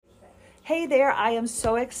Hey there, I am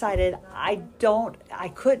so excited. I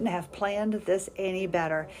couldn't have planned this any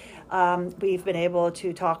better. We've been able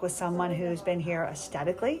to talk with someone who's been here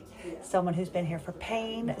aesthetically, someone who's been here for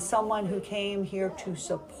pain, someone who came here to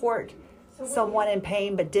support someone in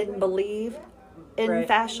pain but didn't believe in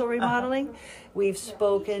fascial remodeling. We've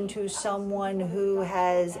spoken to someone who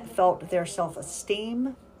has felt their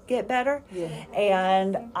self-esteem get better.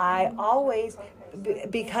 And I always,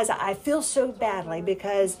 because I feel so badly,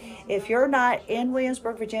 because if you're not in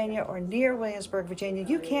Williamsburg, Virginia or near Williamsburg, Virginia,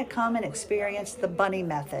 you can't come and experience the Bunny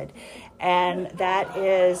Method. And that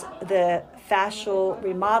is the fascial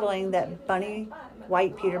remodeling that Bunny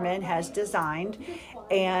White Peterman has designed.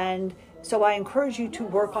 And so I encourage you to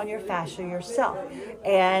work on your fascia yourself.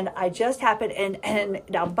 And I just happened, and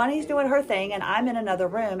now Bunny's doing her thing, and I'm in another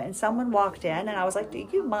room, and someone walked in, and I was like, do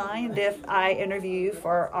you mind if I interview you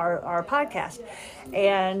for our podcast?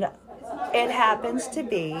 And it happens to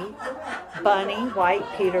be Bunny White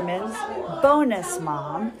Peterman's bonus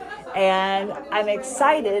mom. And I'm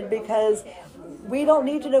excited because we don't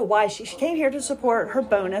need to know why she came here to support her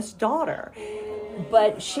bonus daughter.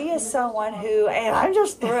 But she is someone who, and I'm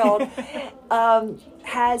just thrilled,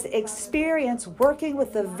 has experience working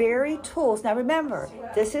with the very tools. Now remember,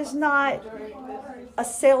 this is not a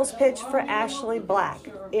sales pitch for Ashley Black.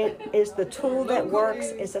 It is the tool that works.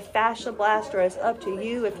 It's a fascia blaster. It's up to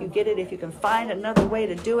you if you get it. If you can find another way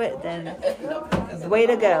to do it, then way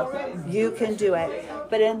to go. You can do it.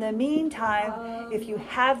 But in the meantime, if you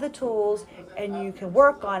have the tools and you can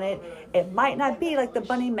work on it, it might not be like the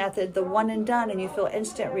Bunny Method, the one and done, and you feel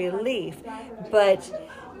instant relief. But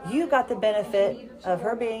you got the benefit of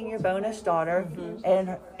her being your bonus daughter,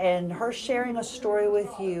 and her sharing a story with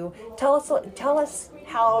you. Tell us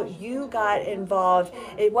how you got involved.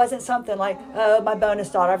 It wasn't something like, oh, my bonus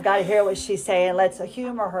daughter, I've got to hear what she's saying, let's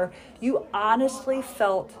humor her. You honestly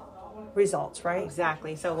felt results, right?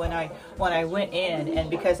 Exactly. So when I went in, and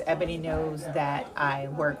because Ebony knows that I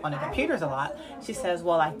work on the computers a lot, she says,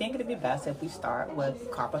 well, I think it'd be best if we start with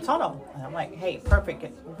carpal tunnel. And I'm like, hey, perfect,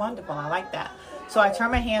 wonderful, I like that. So I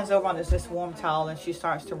turn my hands over on this warm towel, and she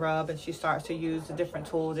starts to rub, and she starts to use the different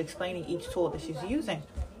tools, explaining each tool that she's using.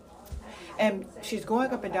 And she's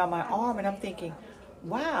going up and down my arm, and I'm thinking,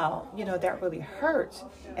 wow, that really hurts.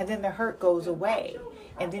 And then the hurt goes away,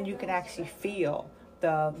 and then you can actually feel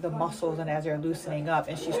the muscles and as they're loosening up,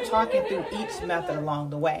 and she's talking through each method along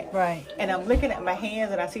the way. Right. And I'm looking at my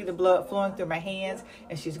hands, and I see the blood flowing through my hands,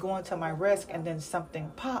 and she's going to my wrist, and then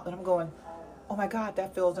something popped, and I'm going, oh my God,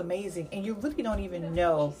 that feels amazing. And you really don't even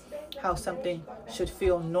know how something should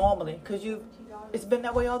feel normally, because it's been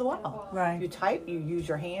that way all the while. Right. You type, you use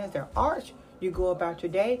your hands, they're arched, you go about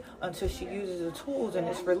your day until she uses the tools and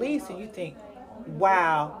it's released, and you think,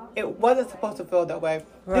 wow, it wasn't supposed to feel that way.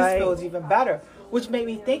 Right. This feels even better. Which made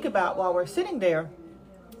me think about, while we're sitting there,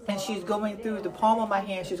 and she's going through the palm of my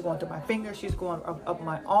hand, she's going through my fingers, she's going up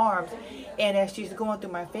my arms, and as she's going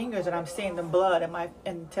through my fingers, and I'm seeing the blood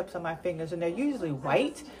in the tips of my fingers, and they're usually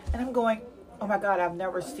white, and I'm going, oh my God, I've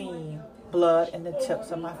never seen blood in the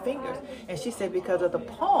tips of my fingers. And she said because of the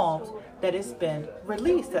palms that it's been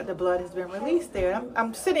released, that the blood has been released there.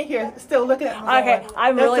 I'm sitting here still looking at my Okay,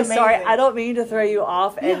 I'm really amazing. sorry. I don't mean to throw you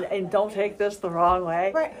off, and don't take this the wrong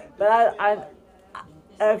way. Right. But I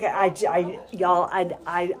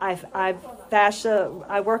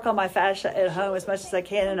work on my fascia at home as much as I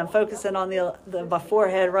can, and I'm focusing on my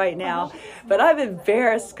forehead right now. But I'm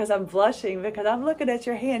embarrassed because I'm blushing, because I'm looking at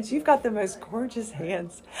your hands. You've got the most gorgeous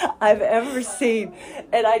hands I've ever seen,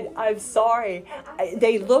 and I'm sorry.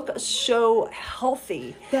 They look so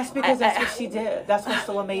healthy. That's because that's what she did. That's what's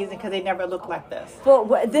so amazing, because they never look like this. Well,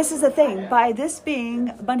 this is the thing. By this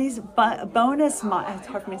being Bunny's bonus month, it's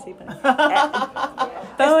hard for me to say Bunny.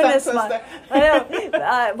 Bonus month. I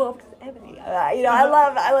know. Well, Ebony, I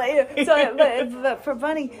love. So, but for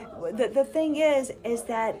Bunny, the thing is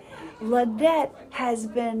that Lynette has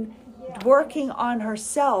been working on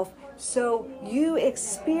herself. So you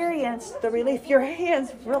experienced the relief. Your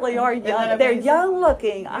hands really are young. They're young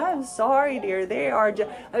looking. I'm sorry, dear. They are.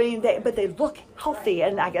 But they look healthy,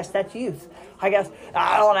 and I guess that's youth. I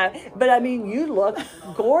don't know. But you look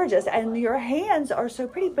gorgeous, and your hands are so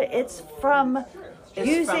pretty. But it's from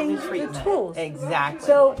using the tools. Exactly.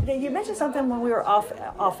 So you mentioned something when we were off.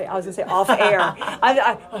 I was going to say off air.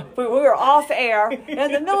 We were off air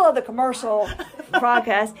in the middle of the commercial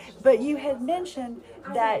broadcast. But you had mentioned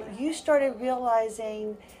that you started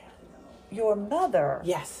realizing your mother.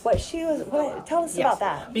 Yes. Tell us about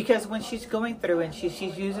that. Because when she's going through and she's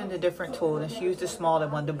using the different tools, and she used the smaller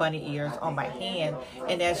one, the bunny ears, on my hand,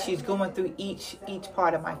 and as she's going through each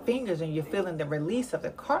part of my fingers, and you're feeling the release of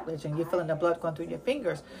the cartilage, and you're feeling the blood going through your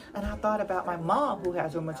fingers, and I thought about my mom who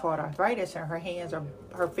has rheumatoid arthritis, and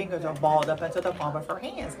her fingers are balled up into the palm of her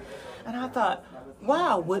hands, and I thought,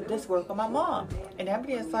 wow, would this work on my mom? And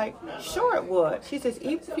Ebony is like, sure it would. She says,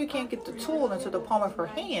 even if you can't get the tool into the palm of her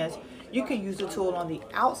hands, you can use the tool on the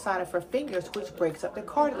outside of her fingers, which breaks up the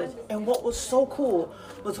cartilage. And what was so cool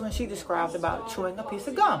was when she described about chewing a piece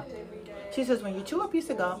of gum. She says, when you chew a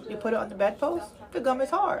piece of gum, you put it on the bedpost, the gum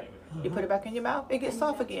is hard. You put it back in your mouth, it gets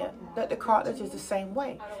soft again. That the cartilage is the same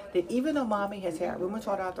way. That even though mommy has had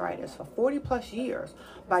rheumatoid arthritis for 40 plus years,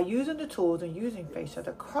 by using the tools and using fascia,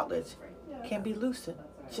 the cartilage can be loosened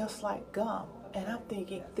just like gum. And I'm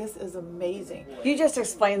thinking, this is amazing. You just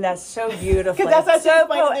explained that so beautifully. Because that's so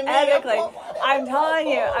what she explained poetically. to me.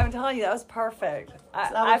 I'm telling you, that was perfect.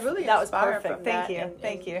 I was really that was inspired perfect. from Thank that. you.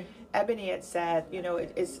 Thank you. Ebony had said,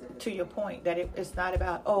 it's to your point that it's not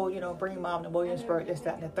about, bring mom to Williamsburg, this,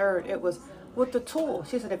 that, and the third. It was with the tool.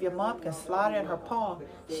 She said, if your mom can slide it in her palm,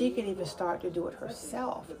 she can even start to do it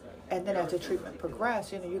herself. And then as the treatment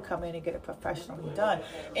progresses, you come in and get it professionally done.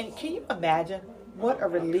 And can you imagine what a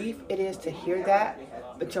relief it is to hear that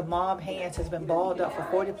your mom's hands has been balled up for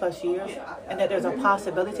 40 plus years, and that there's a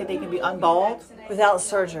possibility they can be unballed without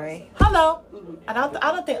surgery. Hello. And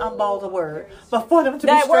I don't think unball's a word, but for them to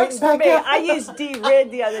that be works straightened for me. back out. I used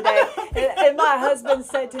D-Rid the other day, and my husband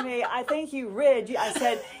said to me, I think you rid. I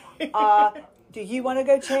said, do you want to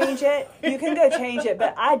go change it? You can go change it,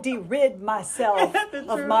 but I de-rid myself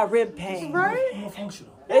of my rib pain. Right? More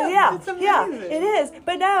functional. Yeah, It's yeah, amazing. it is.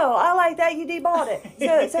 But no, I like that you debought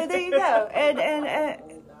it. So there you go. And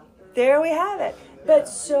there we have it. But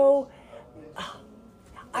so,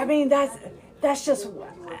 I mean, that's just,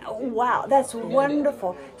 wow, that's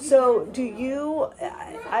wonderful. So do you,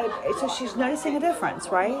 so she's noticing a difference,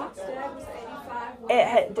 right?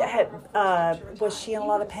 Was she in a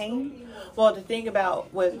lot of pain? Well, the thing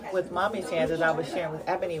about with mommy's hands, as I was sharing with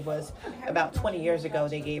Ebony, was about 20 years ago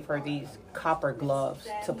they gave her these copper gloves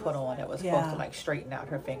to put on that was supposed to like straighten out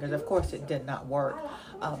her fingers. Of course, it did not work.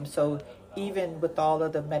 So even with all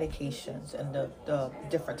of the medications and the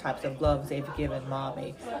different types of gloves they've given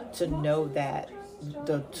mommy, to know that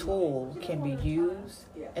the tool can be used,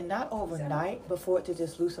 and not overnight, but for it to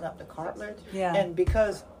just loosen up the cartilage. Yeah. And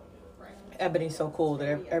because Ebony's so cool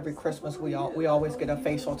that every Christmas we always get a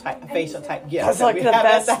facial type gift. That's like the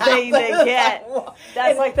best thing to get.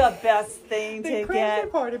 That's like the best thing to The crazy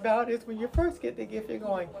get. part about it is when you first get the gift, you're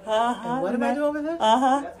going, Uh-huh. and what am I doing with this?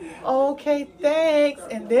 Uh-huh. Okay, thanks.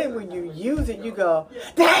 And then when you use it, you go,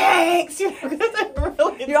 thanks.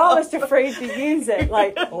 You're almost afraid to use it.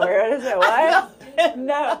 Like, where is it? What?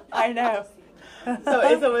 No, I know. So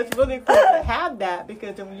it's really cool to have that,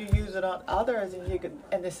 because then when you use it on others and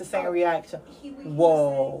it's the same reaction,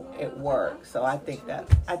 whoa, it works. So I think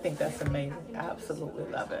that's amazing. I absolutely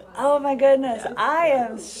love it. Oh my goodness. I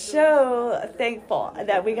am so thankful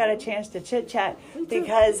that we got a chance to chit chat,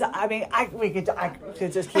 because I mean, I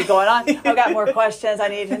could just keep going on. I've got more questions I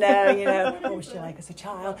need to know, what was she like as a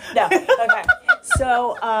child? No. Okay.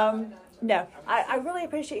 So, no, I really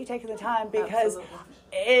appreciate you taking the time, because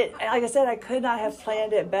like I said, I could not have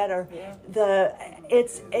planned it better. Yeah.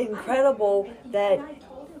 It's incredible that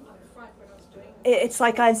it's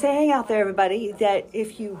like I'm saying out there, everybody, that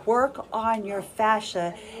if you work on your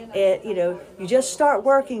fascia, you just start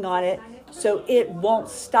working on it, so it won't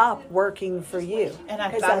stop working for you. And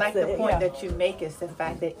I like the point that you make, is the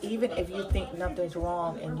fact that even if you think nothing's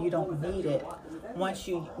wrong and you don't need it, once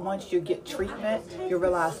you get treatment, you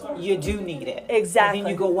realize you do need it. Exactly. And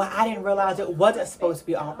then you go, well, I didn't realize it wasn't supposed to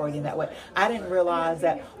be operating that way. I didn't realize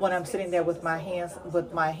that when I'm sitting there with my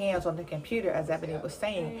hands on the computer, as Ebony was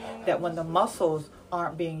saying, that when the muscles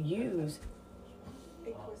aren't being used,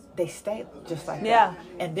 they stay just like that.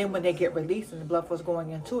 And then when they get released and the blood flow's going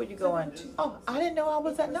into it, you're going, oh, I didn't know I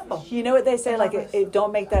was that number. You know what they say, like, it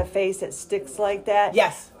don't make that face, it sticks like that.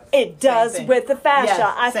 Yes. It does with the fascia.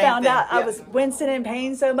 Yes, I same found thing. out I was wincing in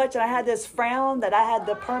pain so much, and I had this frown that I had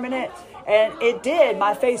the permanent, and it did.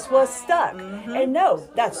 My face was stuck. And no,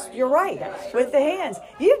 you're right. With the hands.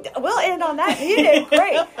 We'll end on that. You did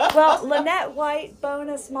great. Well, Lynette White,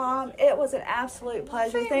 Bonus Mom, it was an absolute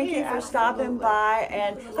pleasure. Same Thank you here, for absolutely. stopping by.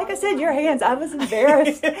 And like I said, your hands, I was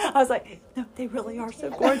embarrassed. I was like, no, they really are so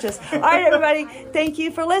gorgeous. All right, everybody. Thank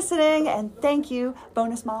you for listening. And thank you,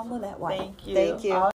 Bonus Mom Lynette White. Thank you. Thank you.